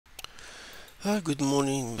Good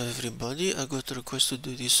morning everybody. I got a request to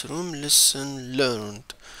do this room. Lesson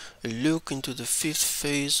learned. A look into the fifth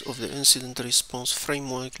phase of the incident response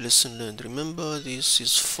framework. Lesson learned. Remember, this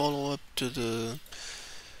is follow up to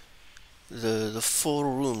the four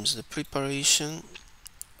rooms: the preparation,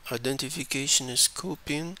 identification and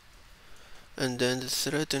scoping, and then the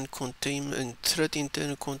threat and containment, threat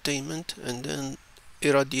internal containment, and then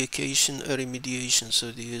eradication and remediation.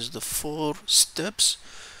 So these the four steps.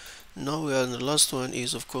 Now we are in the last one.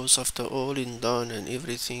 Is of course after all in done and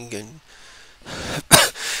everything, and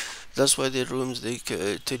that's why the rooms they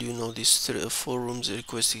tell you now these four rooms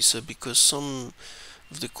requested. So because some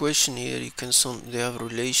of the question here you can they have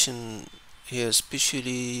relation here,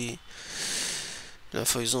 especially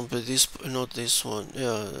for example this, not this one,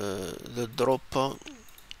 the dropper,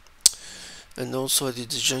 and also the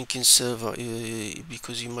Jenkins server,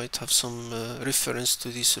 because you might have some reference to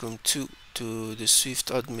this room too, to the Swift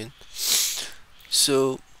admin.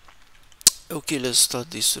 So okay, let's start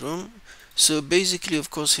this room. So basically, of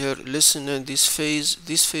course, here listen, and this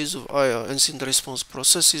phase of IR incident response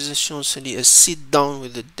process is essentially a sit down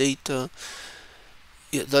with the data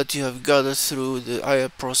that you have gathered through the IR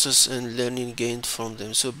process and learning gained from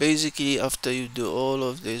them. So basically, after you do all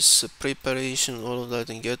of this preparation, all of that,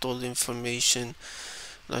 and get all the information,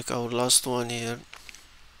 like our last one here,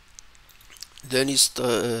 then it's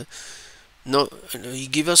no, you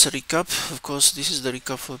give us a recap. Of course, this is the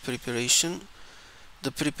recap for preparation. The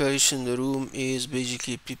preparation room is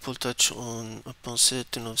basically people touch on upon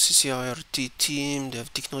certain of CCIRT team, they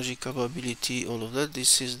have technology capability, all of that.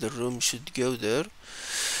 This is the room should go there.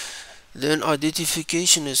 Then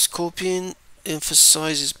identification and scoping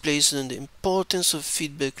emphasizes placed on the importance of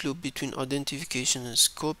feedback loop between identification and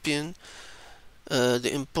scoping.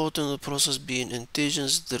 The importance of the process being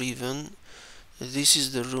intelligence driven. This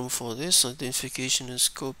is the room for this identification and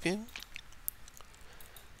scoping.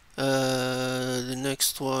 The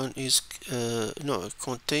next one is no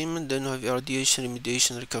containment. Then we have eradication,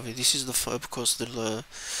 remediation, recovery. This is the of course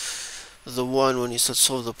the one when you start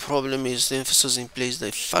solve the problem is the emphasis in place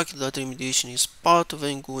the fact that remediation is part of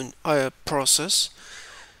ongoing IR process.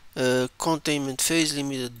 Containment phase,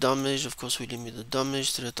 limit the damage. Of course, we limit the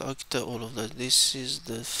damage, threat actor, all of that. This is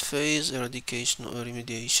the phase eradication or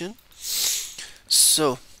remediation.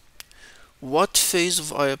 So what phase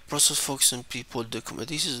of IR process focus on people document?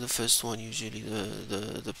 This is the first one usually,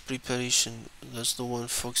 the preparation. That's the one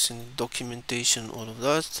focusing documentation, all of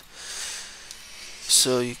that.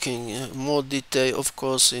 So you can more detail, of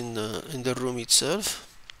course, in the room itself.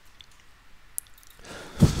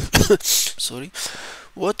 Sorry.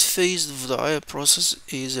 What phase of the IR process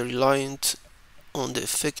is reliant on the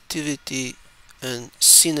effectivity and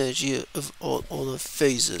synergy of all other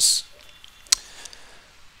phases?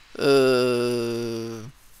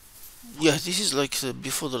 Yeah, this is like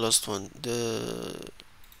before the last one, the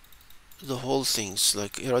whole things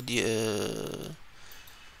like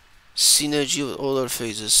synergy of all our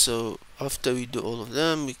phases. So after we do all of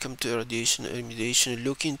them, we come to eradication and remediation,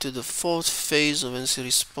 look into the fourth phase of incident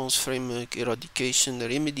response framework: eradication,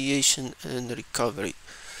 remediation and recovery.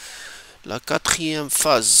 La quatrième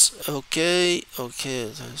phase. Okay,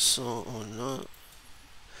 so on.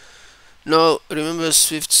 Now remember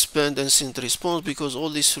Swift spent incident response, because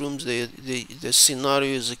all these rooms, the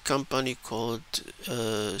scenario is a company called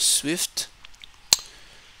Swift.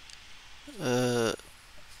 The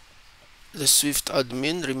Swift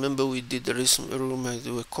admin. Remember we did the recent room and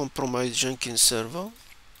we compromised Jenkins server.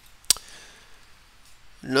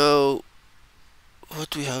 Now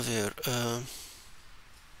what we have here,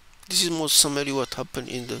 this is more summary what happened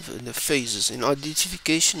in the phases. In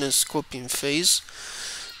identification and scoping phase,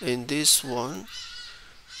 in this one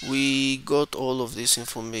we got all of this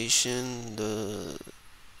information.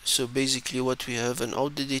 So basically what we have: an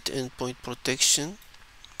outdated endpoint protection,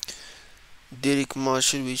 Derek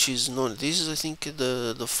Marshall, which is known. This is I think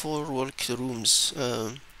the four work rooms.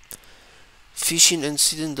 Phishing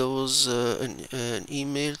incident, there was an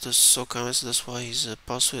email to SOCAMS, that's why his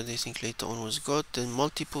password I think later on was got. Then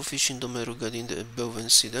multiple phishing domain regarding the above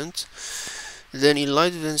incident. Then in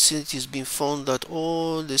light of the incident, it's been found that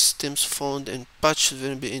all the systems found and patched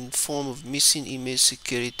will be in form of missing email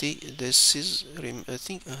security. This is I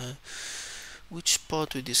think which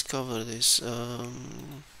part we discover this? I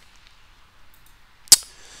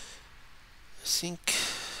think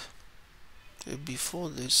before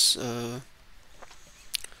this.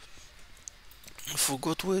 I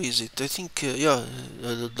forgot where is it. I think yeah,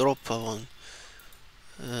 the dropper one.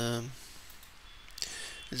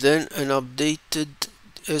 Then an updated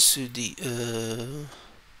SUD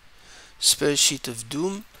spreadsheet of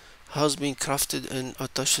doom has been crafted and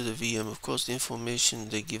attached to the VM. Of course, the information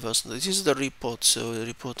they give us, this is the report, so the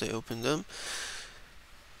report, I open them.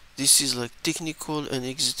 This is like technical and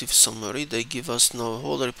executive summary. They give us now a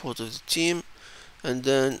whole report of the team, and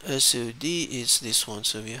then SOD is this one.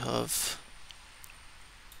 So we have,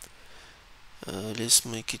 let's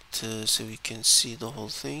make it so we can see the whole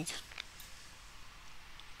thing.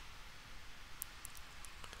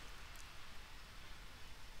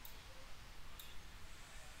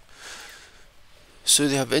 So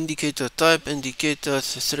they have indicator type, indicator,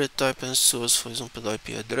 thread type, and source. For example, the IP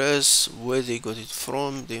address, where they got it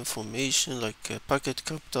from, the information like packet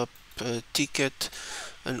kept up, ticket,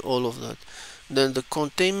 and all of that. Then the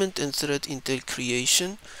containment and threat intel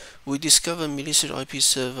creation. We discover malicious IP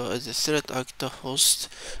server as the threat actor host.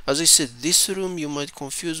 As I said, this room you might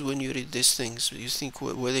confuse when you read these things. You think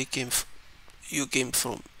where they came you came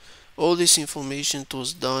from. All this information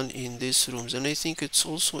was done in these rooms, and I think it's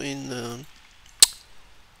also in.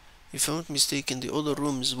 If I'm not mistaken, the other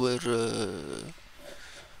rooms where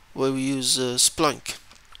we use Splunk.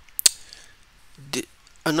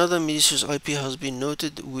 Another malicious IP has been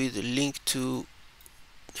noted with a link to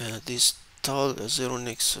this tal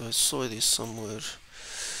 0next. I saw this somewhere.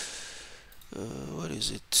 Where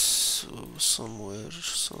is it? Somewhere.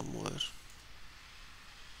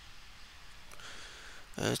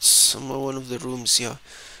 It's somewhere one of the rooms. Yeah.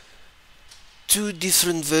 Two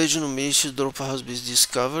different versions of malicious dropper has been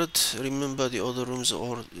discovered. Remember, the other rooms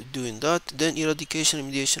are doing that. Then eradication,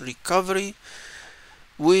 remediation, recovery.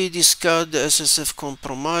 We discard the SSF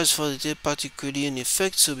compromise for the particularly in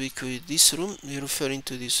effect. So we create this room. We're referring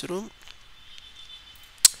to this room.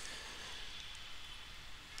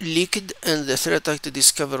 Leaked and the threat actor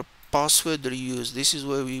discover password reuse. This is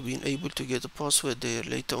where we've been able to get a password there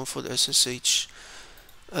later on for the SSH.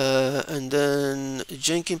 And then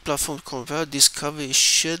Jenkins platform convert discover a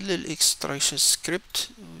shell extraction script.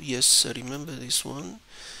 Yes, I remember this one.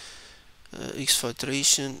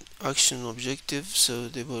 Exfiltration action objective. So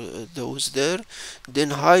they were those there.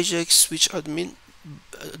 Then hijack switch admin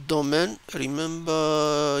domain.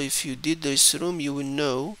 Remember, if you did this room, you will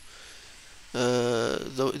know.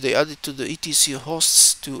 They added to the etc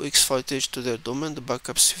hosts to exfiltrate to their domain, the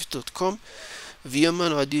backupswift.com.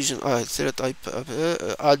 VMN addition threat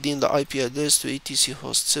adding the IP address to etc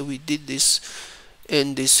host. So we did this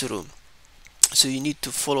in this room. So you need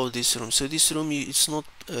to follow this room. So this room it's not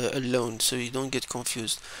alone, so you don't get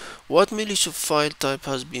confused. What malicious file type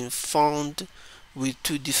has been found with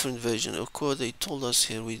two different versions? Of course, they told us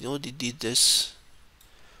here. We already did this.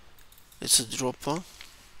 It's a dropper.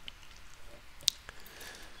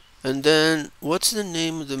 And then, what's the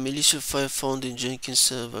name of the malicious file found in Jenkins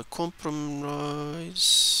server? Compromise.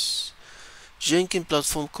 Jenkins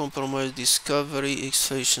platform compromise discovery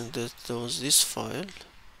extraction. That was this file.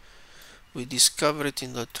 We discovered it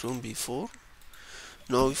in that room before.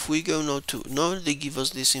 Now, if we go now they give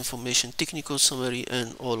us this information, technical summary,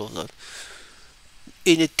 and all of that.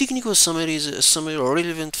 In a technical summary is a summary of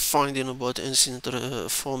relevant finding about incident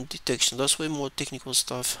form detection. That's why more technical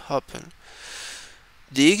stuff happen.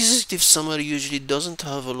 The executive summary usually doesn't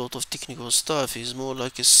have a lot of technical stuff. It's more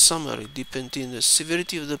like a summary, depending on the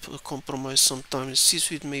severity of the compromise. Sometimes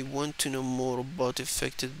C-suite may want to know more about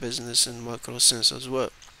affected business and macro sense as well.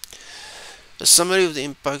 A summary of the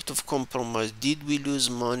impact of compromise. Did we lose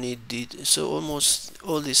money? So almost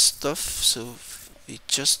all this stuff. So it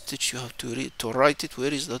just that you have to write it.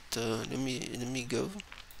 Where is that? Let me go.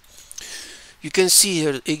 You can see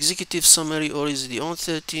here executive summary, or is the on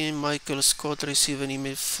 13 Michael Scott received an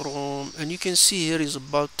email from, and you can see here is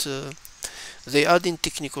about they adding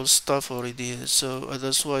technical stuff already here. So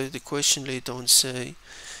that's why the question later on say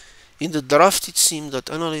in the draft it seems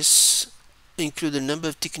that analysts include a number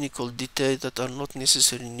of technical details that are not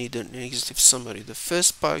necessarily needed in an executive summary. The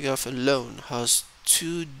first paragraph alone has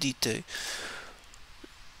 2 details.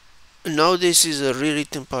 Now this is a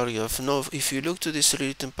rewritten paragraph. Now if you look to this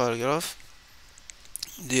rewritten paragraph,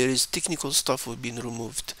 there is technical stuff will been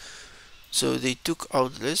removed. So they took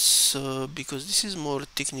out this because this is more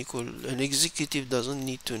technical. An executive doesn't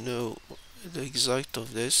need to know the exact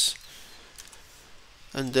of this.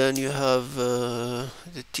 And then you have the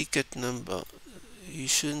ticket number. You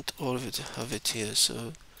shouldn't always have it here.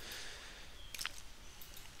 So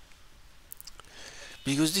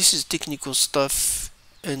because this is technical stuff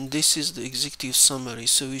and this is the executive summary,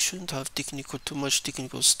 so we shouldn't have too much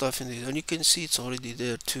technical stuff in it, and you can see it's already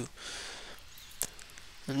there too.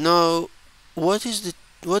 Now what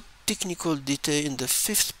technical detail in the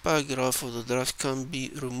 5th paragraph of the draft can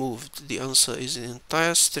be removed? The answer is the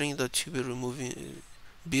entire string that you will be removing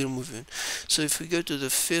be removed. So if we go to the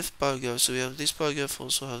fifth paragraph, so we have this paragraph,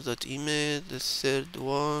 also have that email, the third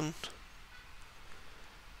one,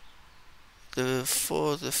 the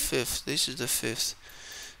fourth, the fifth. This is the fifth.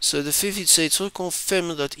 So the fifth, it says it's all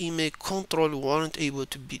confirmed that email control weren't able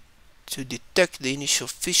to detect the initial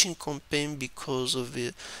phishing campaign because of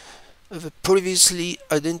a previously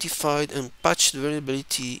identified and patched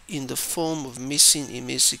vulnerability in the form of missing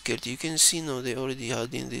email security. You can see now they already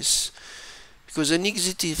had in this, because an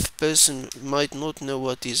inquisitive person might not know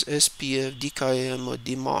what is SPF, DKIM or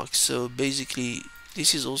DMARC. So basically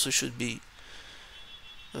this is also should be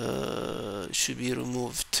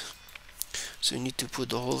removed. So you need to put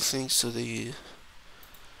the whole thing. So the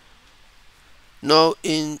now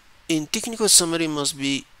in technical summary must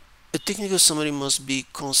be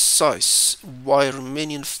concise while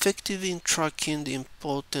remaining effective in tracking the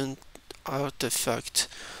important artifact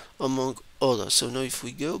among others. So now if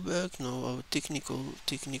we go back, now our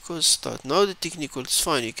technical start. Now the technical is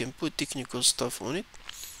fine, you can put technical stuff on it.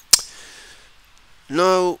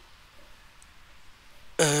 Now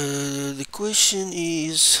the question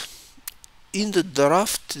is, in the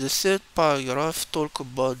draft, the third paragraph talk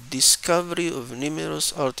about discovery of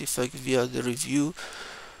numerous artifacts via the review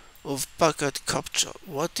of packet capture.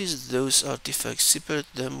 What is those artifacts?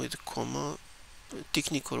 Separate them with comma.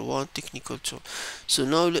 Technical 1, technical 2. So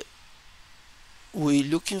now we're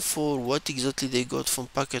looking for what exactly they got from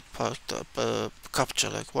packet capture,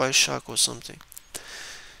 like Wireshark or something.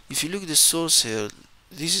 If you look at the source here,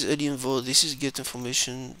 this is alien vault, this is get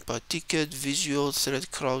information by ticket, visual,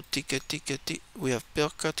 thread, crowd, ticket. We have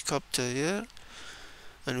packet capture here,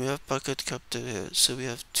 and we have packet capture here. So we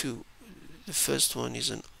have two. The first one is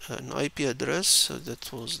an IP address, so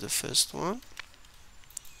that was the first one.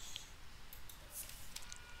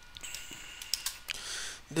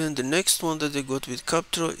 Then the next one that they got with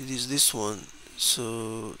capture, it is this one.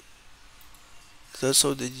 So that's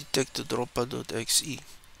how they detected dropper.exe.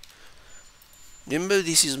 Remember,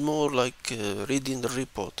 this is more like reading the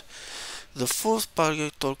report. The fourth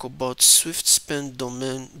paragraph talk about Swift span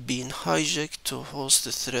domain being hijacked to host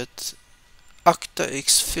the threat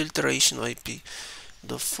ActaX filtration IP.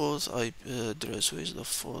 The fourth IP address, where is the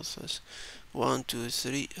fourth? 1, 2,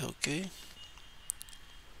 3, okay.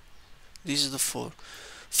 This is the 4.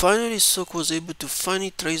 Finally, SOC was able to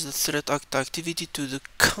finally trace the threat activity to the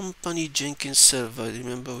company Jenkins server.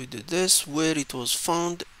 Remember we did this, where it was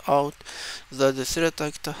found out that the threat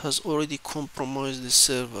actor has already compromised the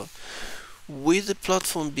server, with the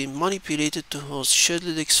platform being manipulated to host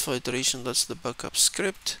scheduled exfiltration. That's the backup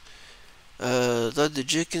script. That the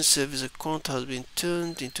Jenkins service account has been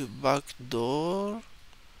turned into backdoor,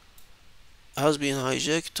 has been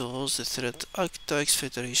hijacked to host the threat ActaX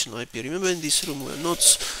Federation IP. Remember, in this room we're not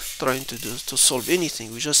trying to solve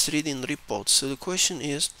anything, we're just reading reports. So the question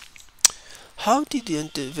is, how did the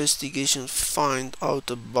investigation find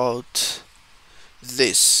out about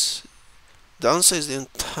this? The answer is the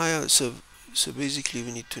entire, so basically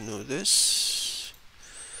we need to know this.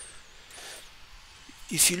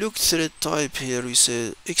 If you look thread type here, we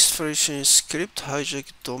say exfiltration script,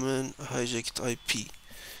 hijacked domain, hijacked IP.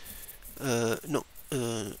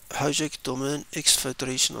 Hijack domain,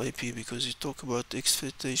 exfiltration IP, because you talk about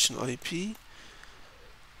exfiltration IP,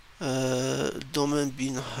 domain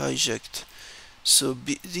being hijacked. So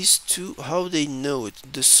these two, how they know it,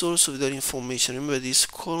 the source of their information. Remember, this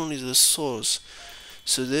colon is the source,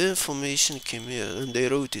 so the information came here and they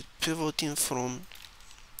wrote it, pivoting from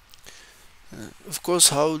of course,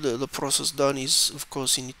 how the process done is, of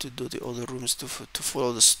course, you need to do the other rooms to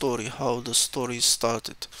follow the story, how the story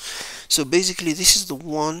started. So basically, this is the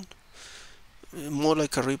one, more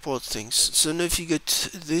like a report things. So now if you get,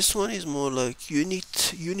 this one is more like unique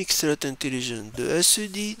threat intelligence. The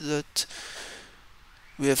SUD that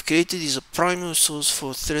we have created is a primary source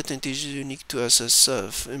for threat intelligence unique to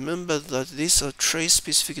SSF. Remember that these are trace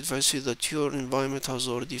specific adversaries that your environment has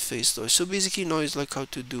already faced. So basically now it's like how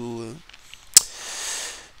to do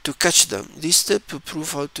to catch them. This step will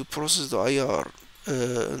prove how to process the IR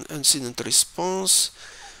incident response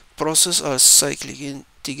process are cyclic,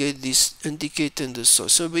 indicate this indicating the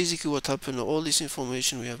source. So basically what happened, all this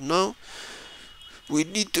information we have now, we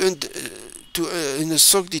need to in the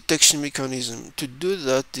SOC detection mechanism. To do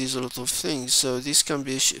that, there's a lot of things. So this can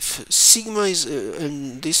be Sigma is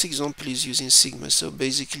and this example is using Sigma. So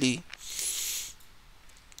basically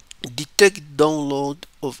detect download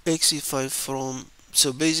of exe file from.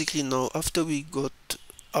 So basically now after we got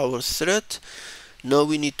our threat, now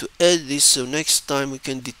we need to add this so next time we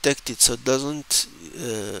can detect it, so it doesn't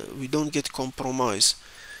we don't get compromised.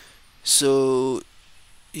 So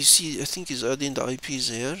you see, I think he's adding the IPs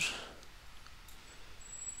here.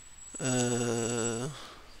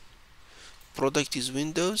 product is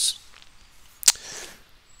Windows.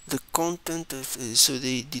 The content of, so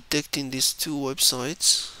they detecting these two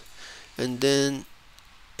websites, and then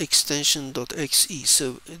extension.exe.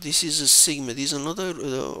 So this is a Sigma. These are not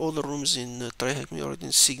all the rooms in TryHackMe are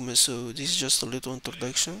in Sigma, so this is just a little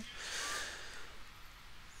introduction.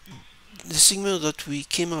 The Sigma that we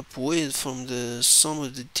came up with from the sum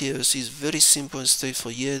of the tiers is very simple and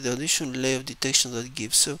straightforward. Yeah, the additional layer of detection that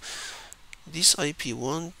gives. So this IP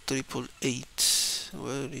 1,888,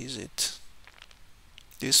 where is it?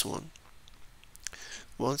 This one,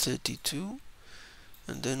 132,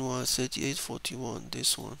 and then 138.41,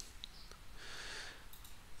 this one.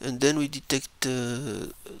 And then we detect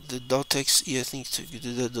the .exe, I think,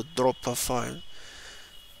 the dropper file.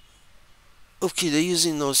 Okay, they're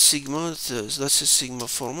using now Sigma, that's a Sigma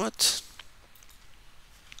format.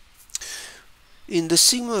 In the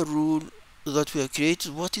Sigma rule that we have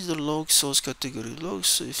created, what is the log source category?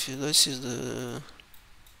 Logs, if this is the...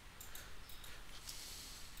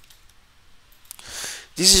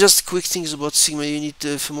 This is just quick things about Sigma. You need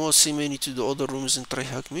for more Sigma, you need to do other rooms in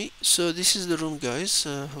TryHackMe. So this is the room, guys.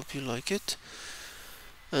 Hope you like it.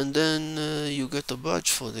 And then you get a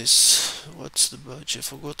badge for this. What's the badge? I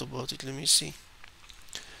forgot about it. Let me see.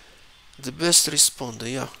 The best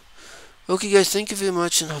responder, yeah. Okay guys, thank you very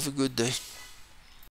much and have a good day.